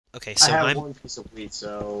Okay, I so have one piece of wheat,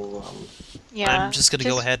 so I'm Yeah, just gonna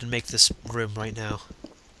go just ahead and make this room right now.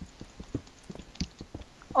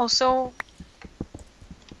 also,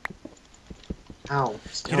 ow,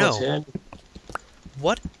 You know, skeleton.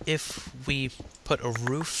 what if we put a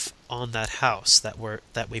roof on that house that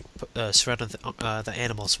we surrounded the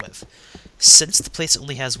animals with? Since the place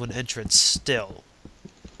only has one entrance, still.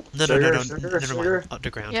 No, no, no, Sugar, no. sugar, Never mind. sugar.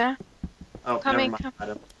 Underground. yeah, Oh, never coming, mind, come.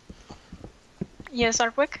 Adam. Yes,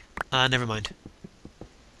 Artwick? Never mind.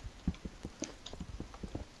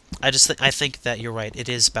 I think that you're right. It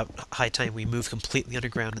is about high time we move completely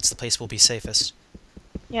underground. It's the place will be safest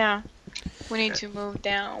Yeah, we need Okay. to move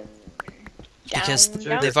down, because down,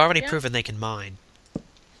 down, Sugar, they've already down. proven they can mine.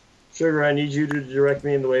 sugar, I need you to direct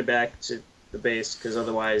me in the way back to the base, because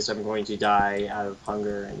otherwise I'm going to die out of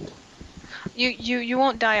hunger and. You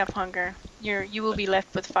won't die of hunger. You will be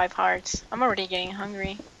left with 5 hearts. I'm already getting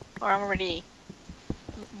hungry, or I'm already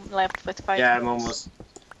left with five Yeah, I'm hearts. almost.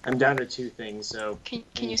 I'm down to two things, so I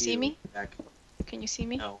Can you need see you me? back. Can you see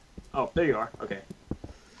me? No. Oh, there you are. Okay,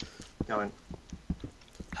 going.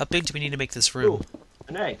 How big do we need to make this room? Ooh,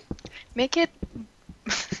 an egg. Make it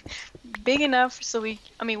big enough so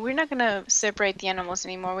I mean, we're not gonna separate the animals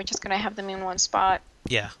anymore. We're just gonna have them in one spot.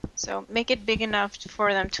 Yeah. So make it big enough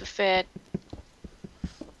for them to fit.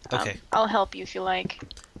 Okay. I'll help you if you like.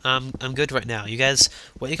 I'm good right now.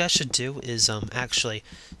 What you guys should do is actually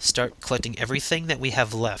start collecting everything that we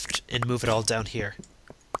have left and move it all down here.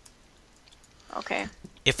 Okay.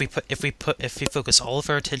 If we focus all of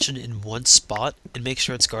our attention in one spot and make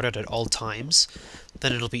sure it's guarded at all times,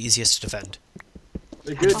 then it'll be easiest to defend.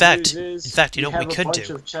 The In good fact, news is you we know what we have a could bunch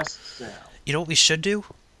do? of chests now. You know what we should do?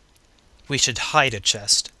 We should hide a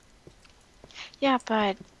chest. Yeah,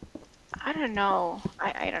 but I don't know.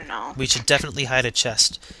 I don't know. We should definitely hide a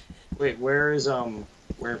chest. Wait, where is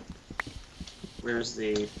where where's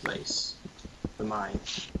the place? The mine.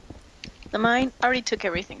 The mine? I already took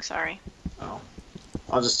everything, sorry. Oh,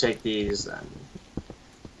 I'll just take these then.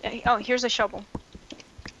 Oh, here's a shovel.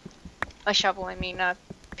 A shovel, I mean a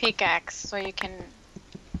pickaxe, so you can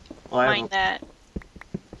Well, I mine have that.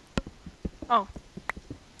 Oh,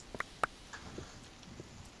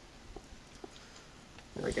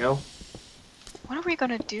 there we go. what are we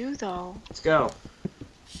gonna do though? Let's go.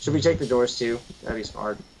 Should we take the doors too? That'd be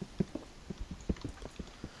smart.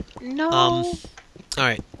 No.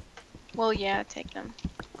 Alright. Well, yeah, take them.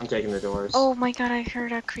 I'm taking the doors. Oh my god, I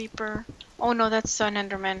heard a creeper. Oh no, that's an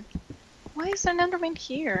Enderman. Why is an Enderman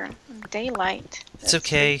here? Daylight. It's That's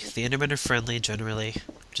okay. creepy. The Endermen are friendly, generally.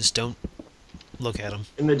 Just don't look at them.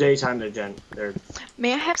 In the daytime, they're.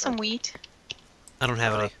 May I have some wheat? I don't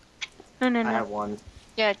have Uh, any. No, no, I no. have one.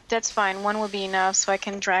 Yeah, that's fine. One will be enough so I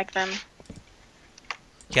can drag them.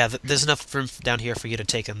 Yeah, there's enough room down here for you to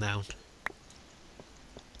take them down.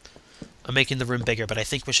 I'm making the room bigger, but I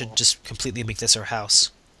think we should just completely make this our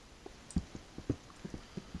house.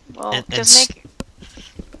 Well, And just make...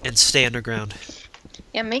 and stay underground.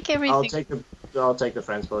 Yeah, make I'll everything... take the. I'll take the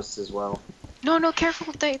fence posts as well. No, no,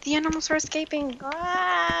 careful. The animals are escaping.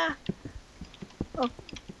 Ah! Oh,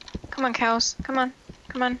 come on, cows. Come on.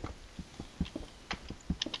 Come on.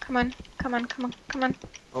 Come on. Come on. Come on. Come on.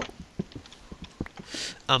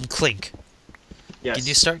 Clink, Yes. can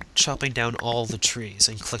you start chopping down all the trees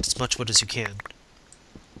and collect as much wood as you can?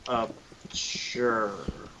 Uh,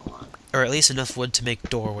 sure. Hold on. Or at least enough wood to make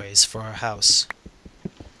doorways for our house.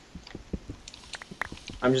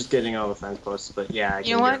 I'm just getting all the fence posts, but yeah, I You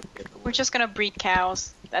can know what? get the We're just gonna breed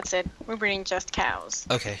cows. That's it. We're breeding just cows.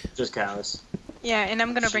 Okay, just cows. Yeah, and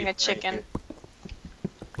I'm gonna bring a Sheep, chicken. anything.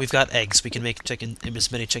 we've got eggs. We can make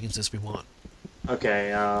as many chickens as we want.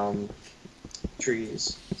 Okay.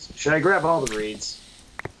 Trees. Should I grab all the reeds?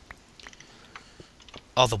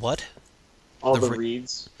 All the what? All The the re-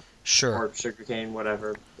 reeds Sure, or sugarcane,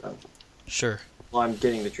 whatever. sure. Well, I'm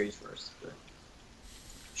getting the trees first. But...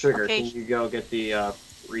 Sugar, Okay. can you go get the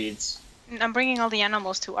reeds? I'm bringing all the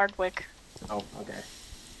animals to Ardwick. Oh, okay.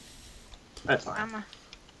 That's fine.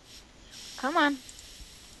 Come on.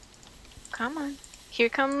 Come on. Here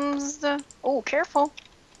comes the... Oh, careful.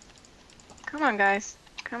 Come on, guys.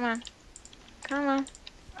 Come on. Come on.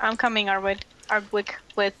 I'm coming, Ardwick,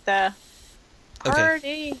 with the... Okay.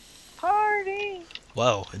 Party! Party!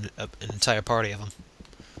 Whoa, an entire party of them.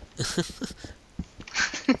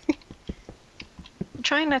 I'm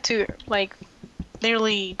trying not to, like,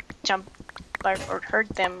 literally jump or hurt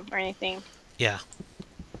them or anything. Yeah.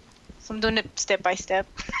 So I'm doing it step by step.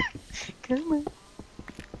 Come on.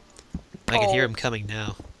 I can hear Oh. him coming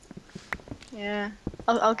now. Yeah.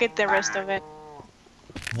 I'll get the rest of it.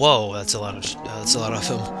 Whoa, that's a lot of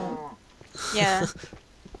them. Yeah.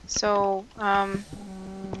 So,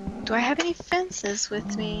 Do I have any fences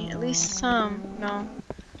with me? At least some. No.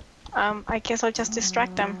 I guess I'll just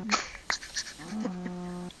distract them.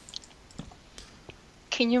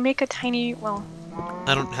 Can you make a tiny... Well...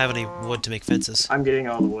 I don't have any wood to make fences. I'm getting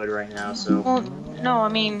all the wood right now, so... Well, no, I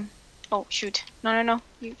mean... Oh, shoot. No, no, no.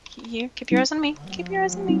 You, here, keep your eyes on me. Keep your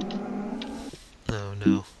eyes on me.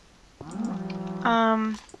 Oh,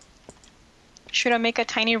 no. Should I make a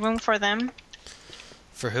tiny room for them?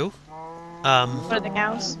 For who? For the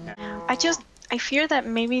cows? I fear that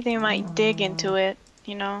maybe they might dig into it,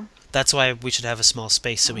 you know? That's why we should have a small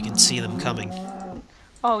space so we can see them coming.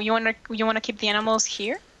 Oh, you wanna keep the animals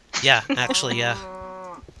here? Yeah, actually, yeah.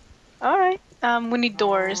 Alright. We need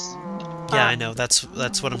doors. Yeah, I know. That's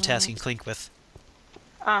what I'm tasking Clink with.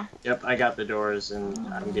 Yep, I got the doors, and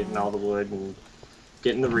I'm getting all the wood, and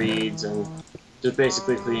getting the reeds, and just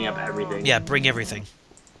basically cleaning up everything. Yeah, bring everything.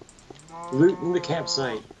 Looting the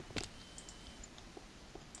campsite.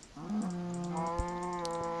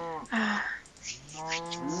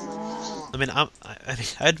 I mean, I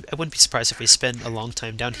wouldn't be surprised if we spend a long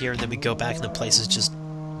time down here and then we go back and the place is just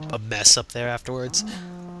a mess up there afterwards.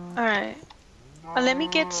 Alright. Let me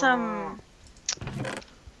get some...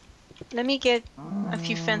 Let me get a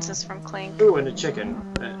few fences from Clink. Ooh, and a chicken.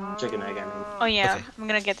 Chicken egg, I mean. Oh yeah, Okay. I'm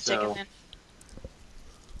gonna get the chicken So- then.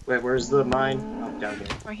 Wait, where's the mine? Oh, down here.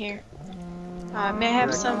 We're here. May I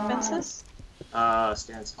have some fences?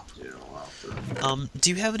 Stand still. Do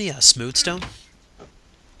you have any smooth stone?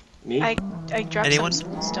 Me? I dropped Anyone?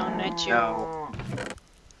 some stone at you. No.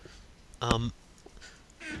 I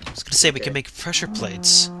was gonna say we can make pressure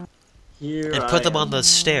plates Here and I put them am. on the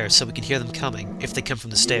stairs so we can hear them coming if they come from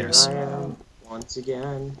the stairs. Here I am, once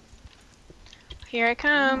again. Here I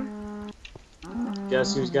come.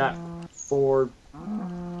 Guess who's got 4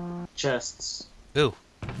 chests? Ooh,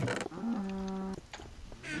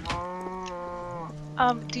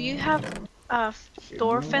 Do you have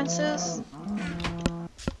door fences?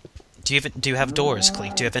 do you have doors,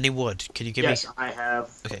 Clink? Do you have any wood? Can you give Yes, me? I have.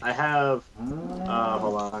 Okay. I have.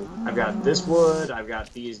 Hold on. I've got this wood. I've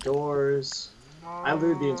got these doors. I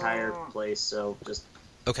looted the entire place, so just.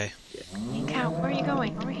 Okay. Hey, cow, where are you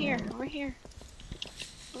going? Over here. Over here.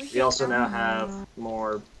 Over We here. also now have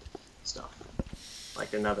more stuff,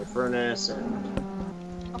 like another furnace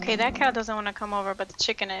and. Okay, that cow doesn't want to come over, but the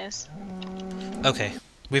chicken is. Okay.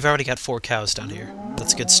 We've already got 4 cows down here.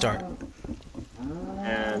 That's a good start.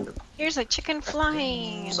 And Here's a chicken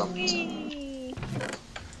flying. Something. Whee!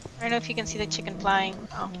 I don't know if you can see the chicken flying.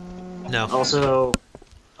 Oh, No. also,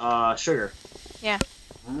 sugar. yeah.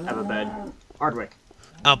 Have a bed. Hardwick.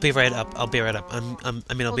 I'll be right up. I'll be right up. I'll Hold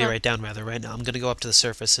be on. right down rather right now. I'm gonna go up to the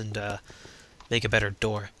surface and make a better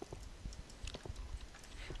door.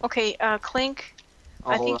 Okay, Clink,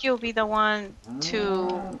 I'll I hold think you'll be the one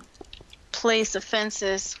to place the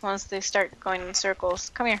fences once they start going in circles.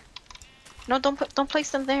 Come here. No, don't place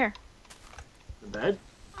them there. the bed.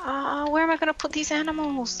 Where am I gonna put these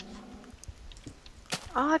animals?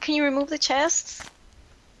 Can you remove the chests?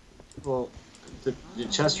 Well, the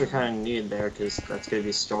chests are kind of needed there because that's gonna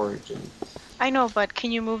be storage and. I know, but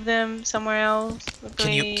can you move them somewhere else?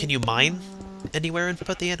 Can you mine anywhere and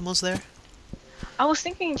put the animals there? I was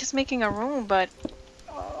thinking just making a room, but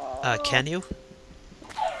Can you?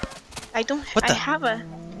 I don't. What the- I have a.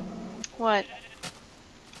 What?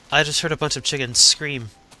 I just heard a bunch of chickens scream.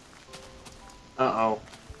 Uh-oh.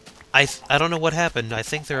 I don't know what happened. I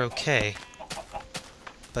think they're okay.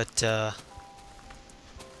 But that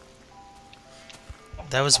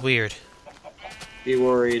was weird. Be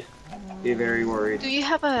worried. Be very worried. Do you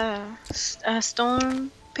have a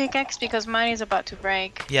stone pickaxe? Because mine is about to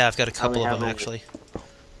break. Yeah, I've got a I only couple of have them a- actually.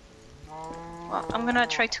 Well, I'm gonna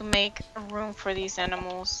try to make a room for these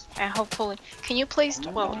animals. And hopefully, can you place?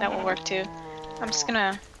 Well, that will work too. I'm just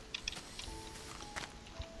gonna.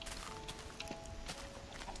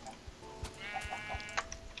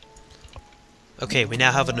 Okay, we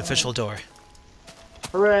now have an official door.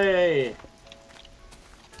 Hooray!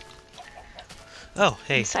 Oh,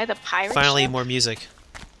 hey. Inside the pirate Finally, ship? more music.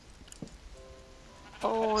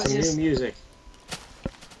 Oh, is Some new this... music.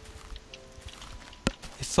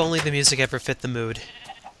 If only the music ever fit the mood.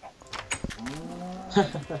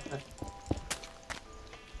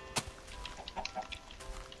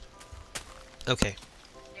 Okay.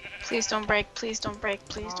 Please don't break, please don't break,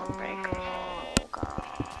 please don't break. Oh, God.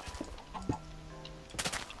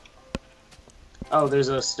 Oh, there's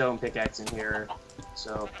a stone pickaxe in here,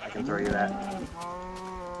 so I can throw you that.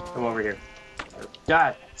 Come over here.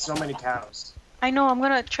 God, so many cows. I know, I'm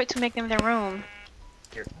gonna try to make them their room.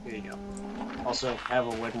 Here you go. Also, have a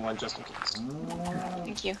wooden one just in case.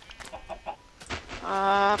 Thank you.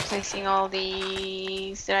 Placing all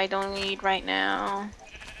these that I don't need right now.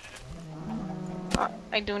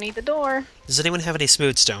 I do need the door. Does anyone have any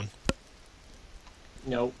smooth stone?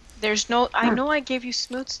 Nope. There's no. I know I gave you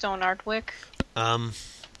smooth stone, Artwick.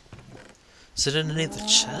 Is it in any of the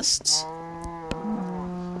chests?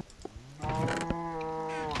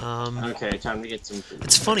 Okay, time to get some food.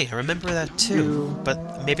 It's funny, I remember that too,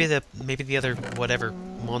 but maybe the other whatever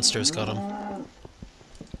monsters got them.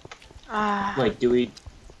 Like, do we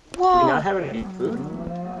Whoa! not have any food?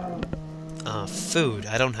 Food.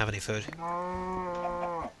 I don't have any food.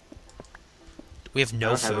 We have I no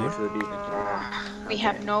don't have any food, food either. We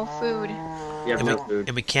have no food. We have no food.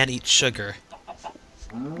 and we can't eat sugar.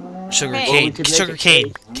 Sugar Hey. Well, we cane. could make Sugar a cane.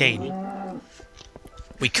 cake. Cane.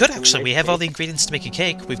 We could actually. make We a have all the cake? ingredients to make a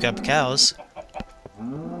cake. We've got cows.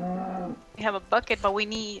 We have a bucket, but we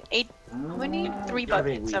need 8. We need 3 You have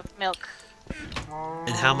any buckets wheat? of milk.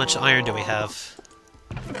 And how much iron do we have?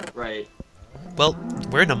 Right. Well,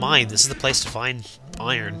 we're in a mine. This is the place to find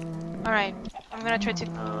iron. All right, I'm gonna try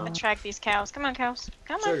to attract these cows. Come on, cows.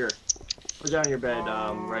 Come on. Sugar. Put down your bed,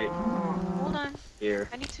 right Hold on. here.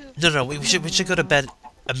 I need to. No, we should go to bed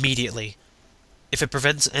immediately. If it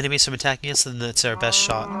prevents enemies from attacking us, then that's our best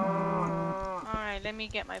shot. All right, let me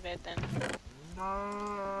get my bed then.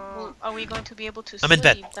 Well, are we going to be able to I'm sleep? in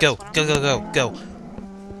bed. That's Go, what I'm- go, go, go, go.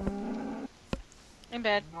 In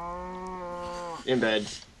bed. In bed.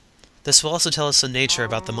 This will also tell us some nature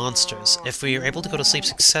about the monsters. If we are able to go to sleep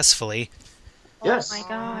successfully, Yes. Oh my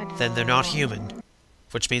god. then they're not human.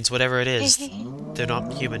 Which means whatever it is, Hey. they're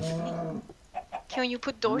not human. Can you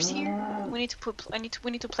put doors here? We need to put. We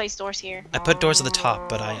need to place doors here. I put doors at the top,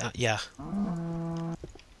 but yeah.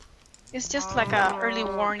 It's just like a early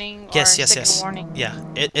warning or Yes, second warning. Yeah,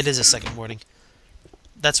 it is a second warning.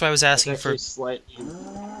 That's why I was It's asking for. actually slightly.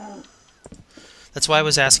 That's why I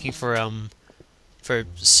was asking for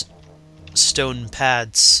stone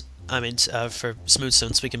pads. I mean, for smooth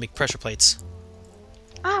stone, so we can make pressure plates.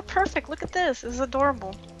 Ah, perfect. Look at this. This is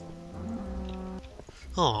adorable.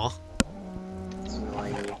 Aw. It's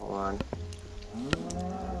annoying me. Hold on.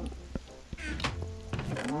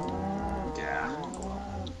 Yeah.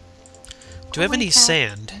 Do we have my any God.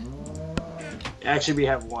 sand? Actually, we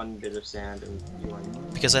have one bit of sand and one.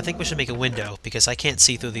 Because I think we should make a window, because I can't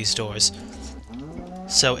see through these doors.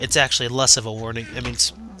 So it's actually less of a warning. I mean,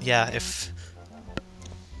 yeah, if...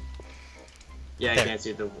 Yeah, I There. can't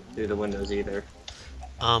see through the windows either.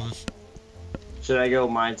 Um, Should I go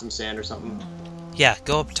mine some sand or something? yeah,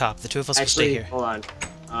 go up top. The two of us will stay Actually, here. hold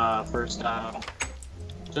on. First,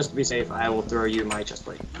 just to be safe, I will throw you my chest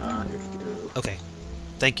plate. Here you go. Okay.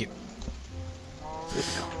 Thank you. Here you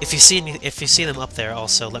go. If you see them up there,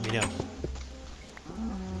 also let me know.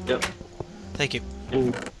 Yep. Thank you.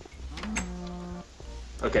 And...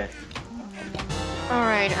 Okay. All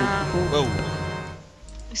right. Whoa.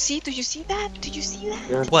 See? Did you see that? Did you see that?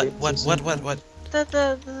 Yeah, What? get What? some What? sand. What?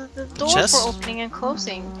 The doors chest? were opening and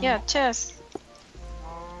closing. Yeah, chest.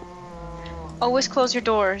 Always close your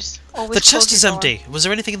doors. Always The chest close is your door. empty. Was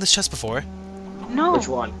there anything in this chest before? No. Which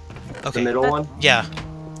one? Okay. The middle one? Yeah.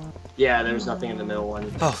 Yeah, there's nothing in the middle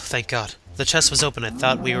one. Oh, thank God. The chest was open. I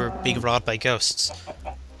thought we were being robbed by ghosts.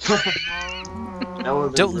 That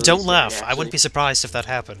would've been Don't really don't scary, laugh. I wouldn't actually. be surprised if that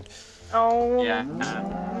happened. Oh. Yeah.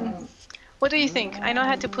 What do you think? I know I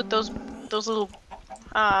had to put those little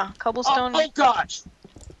Oh, cobblestone. oh gosh!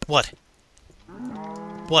 What?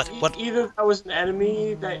 What? What? Either that was an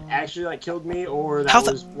enemy that actually like killed me, or that How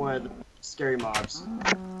the- was one of the scary mobs.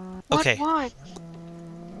 What, Okay. What?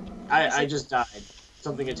 I just died.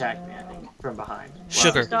 Something attacked me, I think, from behind.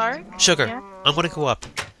 Sugar. Dark? Sugar. Yeah. I'm gonna go up.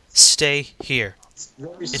 Stay here. It's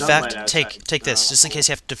very In sunlight fact, outside, take this, so- just in case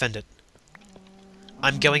you have to defend it.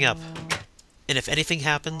 I'm going up. And if anything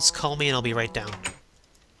happens, call me and I'll be right down.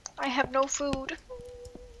 I have no food.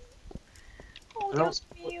 Oh, I don't- Dios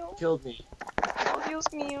mío. Killed me. Oh, Dios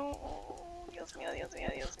mío. Oh, Dios mío, Dios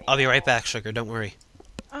mío, Dios mío. I'll be right back, Sugar, don't worry.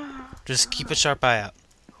 Ah. Just keep a sharp eye out.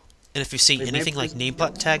 And if you see Wait, anything maybe like name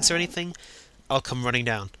tags or anything, I'll come running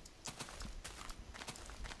down.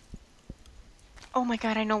 Oh my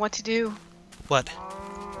god, I know what to do. What?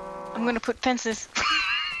 I'm gonna put fences.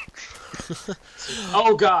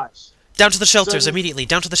 Oh gosh! Down to the shelters, Sudden- immediately!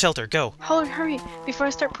 Down to the shelter, go! Hold, hurry, before I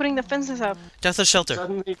start putting the fences up. Down to the shelter!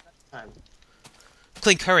 Suddenly, time.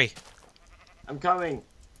 Clink, hurry! I'm coming.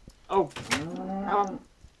 Oh, what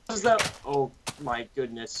is that? Oh my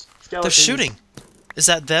goodness! They're Skeletons. shooting! Is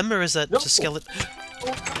that them, or is that No. just skeleton?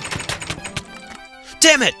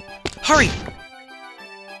 Damn it! Hurry!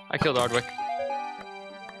 I killed Ardwick.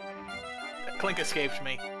 Clink escaped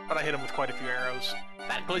me, but I hit him with quite a few arrows.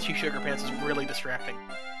 That glitchy sugar pants is really distracting.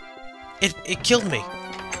 It killed me.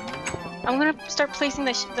 I'm gonna start placing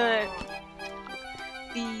the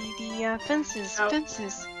fences. Ow.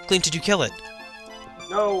 Fences. Clint, did you kill it?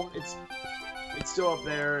 No, it's still up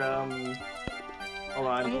there. Hold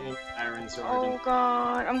on, I'm getting iron sword. Oh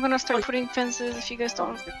god, I'm gonna start putting fences if you guys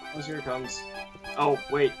don't. Here it comes. Oh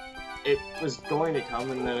wait, it was going to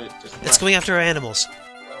come and then it just. It's going after our animals.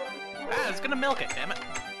 Ah, it's gonna milk it, damn it.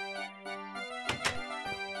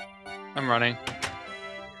 I'm running.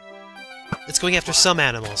 It's going after some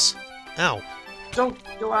animals. Ow. Don't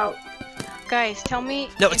go out. Guys, tell me.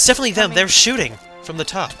 No, if it's definitely them. coming. They're shooting from the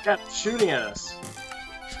top. Yeah, shooting at us.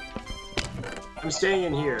 I'm staying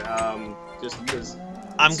in here. Just because.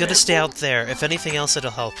 I'm gonna stay out there. If anything else,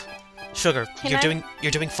 it'll help. Sugar, Can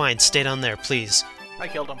you're doing fine. Stay down there, please. I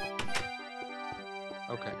killed him.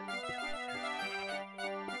 Okay.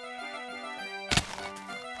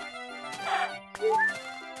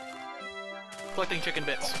 Collecting chicken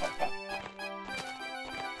bits.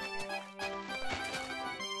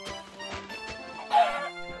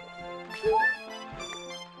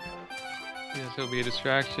 This will be a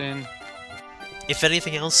distraction. If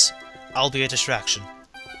anything else, I'll be a distraction.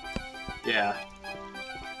 Yeah.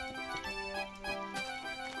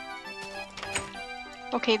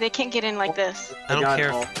 Okay, they can't get in like this. I don't got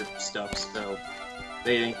care. all their stuff, so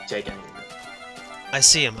they didn't take any of it. I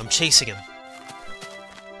see him. I'm chasing him.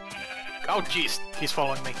 Oh jeez, he's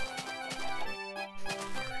following me.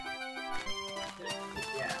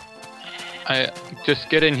 I just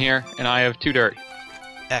get in here, and I have 2 dirt.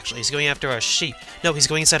 Actually, he's going after our sheep. No, he's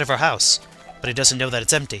going inside of our house. But he doesn't know that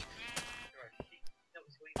it's empty.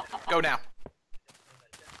 Go now.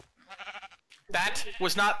 That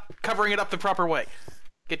was not covering it up the proper way.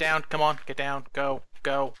 Get down, come on, get down, go,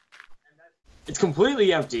 go. It's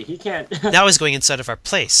completely empty. He can't. Now he's going inside of our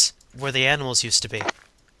place, where the animals used to be.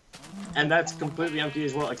 And that's completely empty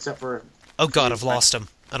as well, except for. Oh god, I've lost him.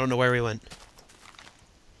 I don't know where he went.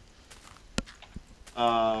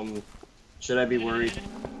 Should I be worried?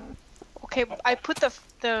 Okay, I put the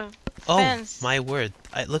Oh, fence. my word.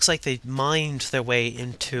 It looks like they mined their way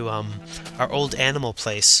into, our old animal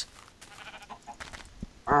place.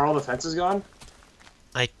 Are all the fences gone?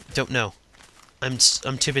 I don't know. I'm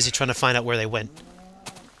too busy trying to find out where they went.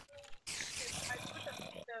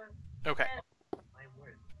 Okay.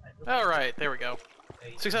 Alright, there we go.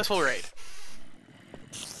 Successful raid.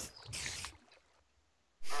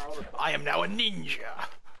 I am now a ninja.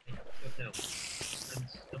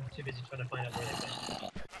 I'm too busy trying to find out where they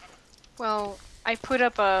went. Well, I put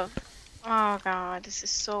up a. Oh god, this is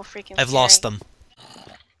so freaking. I've lost them.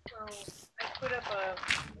 Well, I put up a.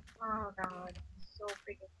 Oh god, this is so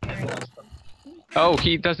freaking. Oh,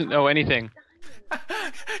 he doesn't know anything.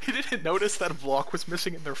 You didn't notice that a block was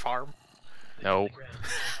missing in their farm? No.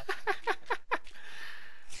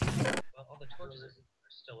 Well, all the torches are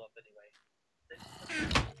still up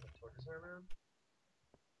anyway. Torches are around?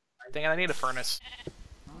 Dang it, I need a furnace.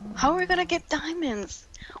 How are we gonna get diamonds?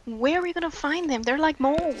 Where are we gonna find them? They're like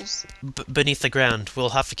moles. Beneath the ground. We'll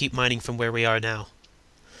have to keep mining from where we are now.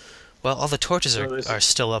 Well, all the torches are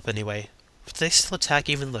still up anyway. Would they still attack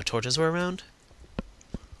even though the torches were around?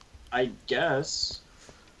 I guess.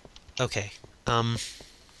 Okay.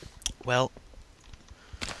 Well,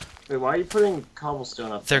 Wait, why are you putting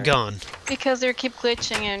cobblestone up they're there? gone. Because they keep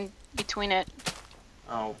glitching in between it.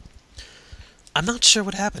 Oh. I'm not sure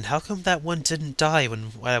what happened. How come that one didn't die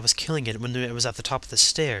when I was killing it when it was at the top of the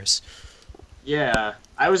stairs? Yeah,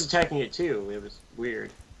 I was attacking it too. It was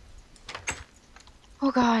weird.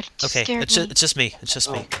 Oh god, Okay, scared it's me. just me. It's just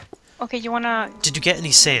me. Okay, you wanna? Did you get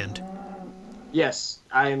any sand? Yes,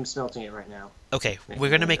 I am smelting it right now. Okay, we're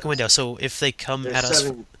gonna make a window, so if they come There's at us...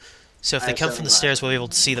 7. So if I they have come 7 from the glass. stairs, we'll be able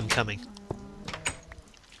to see them coming.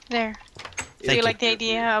 There. Do Thank you you. like the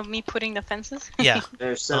idea of me putting the fences? Yeah.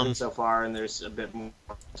 There's 7 so far, and there's a bit more.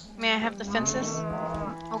 May I have the fences?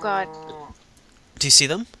 Oh god. Do you see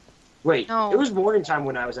them? Wait, No. it was morning time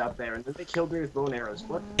when I was out there, and then they killed me with bow and arrows.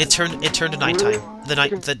 What? It turned to nighttime.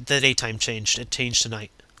 The daytime changed. It changed to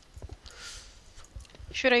night.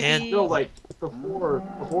 Should I And- be? No, like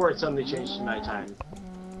before it suddenly changed to nighttime.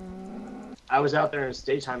 I was out there in its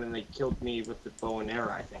daytime, and they killed me with the bow and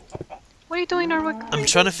arrow. I think. What are you doing, Norwood? I'm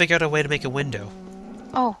trying to figure out a way to make a window,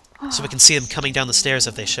 Oh. so we can see them coming down the stairs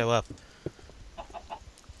if they show up.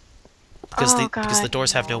 Because Oh, because the God.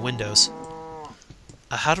 doors have no windows.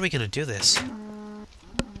 How are we gonna do this?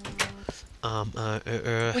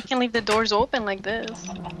 We can leave the doors open like this.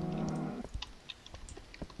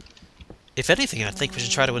 If anything, I think we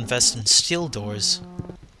should try to invest in steel doors.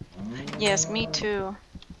 Yes, me too.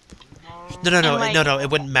 No, And, like- no, it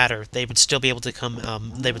wouldn't matter. They would still be able to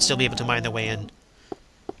come, they would still be able to mine their way in.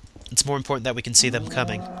 It's more important that we can see them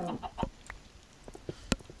coming.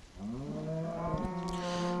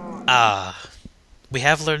 Ah. We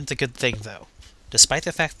have learned the good thing, though. Despite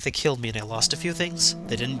the fact that they killed me and I lost a few things,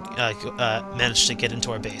 they didn't manage to get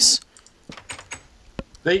into our base.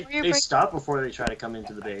 They stop before they try to come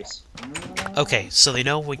into the base. Okay, so they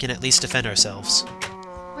know we can at least defend ourselves.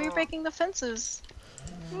 Why are you breaking the fences?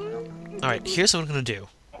 Alright, here's what I'm gonna do.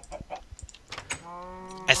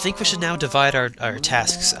 I think we should now divide our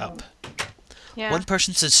tasks up. Yeah. One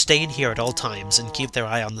person should stay in here at all times and keep their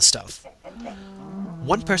eye on the stuff.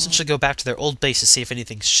 One person should go back to their old base to see if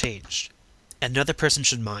anything's changed. And another person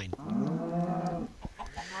should mine.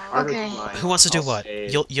 Okay. Who wants to do I'll what? stay.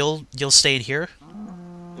 You'll stay in here?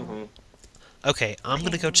 Mm-hmm. Okay, I'm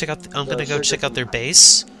gonna go check out Sugar check out can their mine.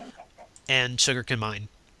 base, and Sugar can mine.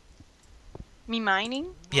 Me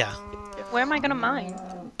mining? Yeah. Where am I gonna mine?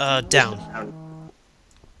 Down.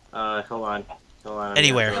 Hold on.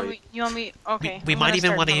 Anywhere. You want me? Okay. We I'm might gonna even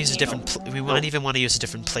start want to from use a here. different. We might even want to use a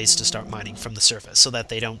different place to start mining from the surface, so that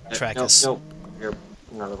they don't track us. Nope. Here,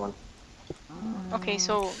 another one. Okay,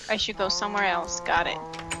 so I should go somewhere else. Got it.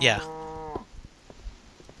 Yeah.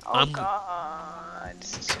 Oh god,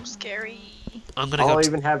 this is so scary. I'm gonna I'll go.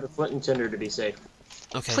 even have the flint and tinder to be safe.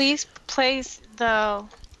 Okay. Please place the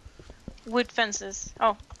wood fences.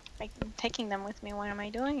 Oh, I'm taking them with me. What am I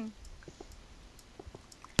doing?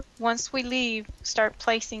 Once we leave, start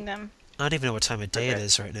placing them. I don't even know what time of day it Okay.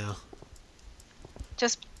 is right now.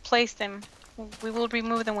 Just place them. We will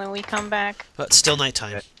remove them when we come back. But it's still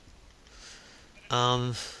nighttime. Okay.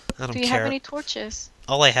 I don't Do you care. have any torches?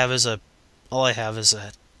 All I have is a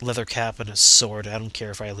leather cap and a sword. I don't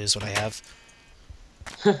care if I lose what I have.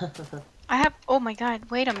 I have. Oh my god!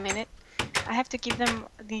 Wait a minute. I have to give them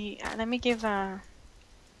the. Let me give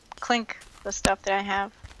Clink the stuff that I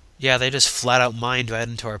have. Yeah, they just flat out mined right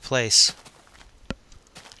into our place.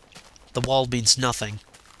 The wall means nothing.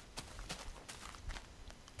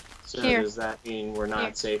 So Here. does that mean we're not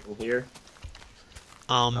Here. safe in here?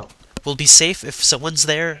 Oh. Oh. We'll be safe if someone's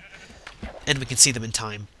there and we can see them in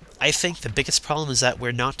time. I think the biggest problem is that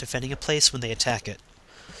we're not defending a place when they attack it.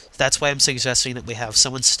 That's why I'm suggesting that we have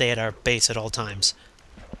someone stay at our base at all times.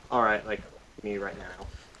 Alright, like me right now.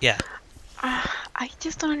 Yeah. I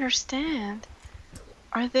just don't understand.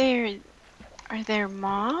 Are there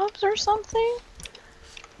mobs or something?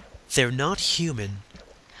 They're not human,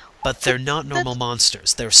 but they're not normal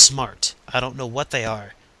monsters. They're smart. I don't know what they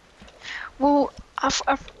are. Well,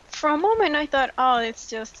 for a moment I thought, oh, it's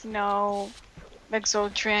just Exotran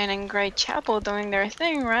and Great Chapel doing their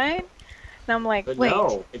thing, right? And I'm like, But wait.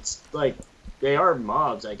 no, it's like they are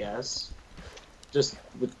mobs, I guess. Just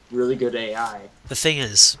with really good AI. The thing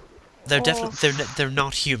is, they're Oh. definitely they're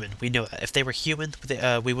not human. We know that. If they were human,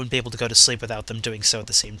 we wouldn't be able to go to sleep without them doing so at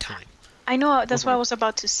the same time. I know that's what I was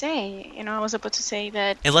about to say. I was about to say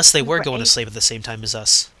that. Unless they were Right. going to sleep at the same time as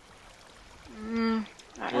us.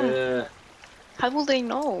 I don't, how will they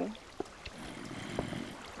know?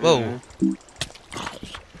 Whoa.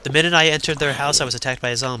 The minute I entered their house, I was attacked by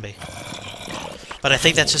a zombie. But I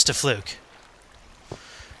think that's just a fluke.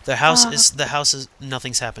 The house is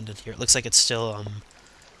nothing's happened in here. It looks like it's still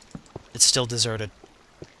deserted.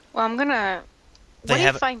 Well, I'm gonna. They What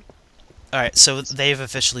have- if I Alright, so they've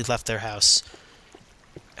officially left their house.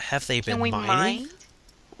 Have they been can we mining?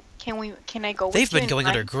 mine? Can I go? with They've you been and going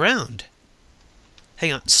mine? underground.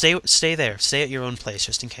 Hang on, stay there. Stay at your own place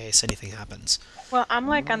just in case anything happens. Well, I'm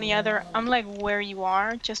like on the other. I'm like where you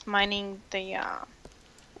are, just mining the.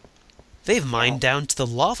 They've mined down to the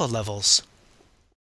lava levels.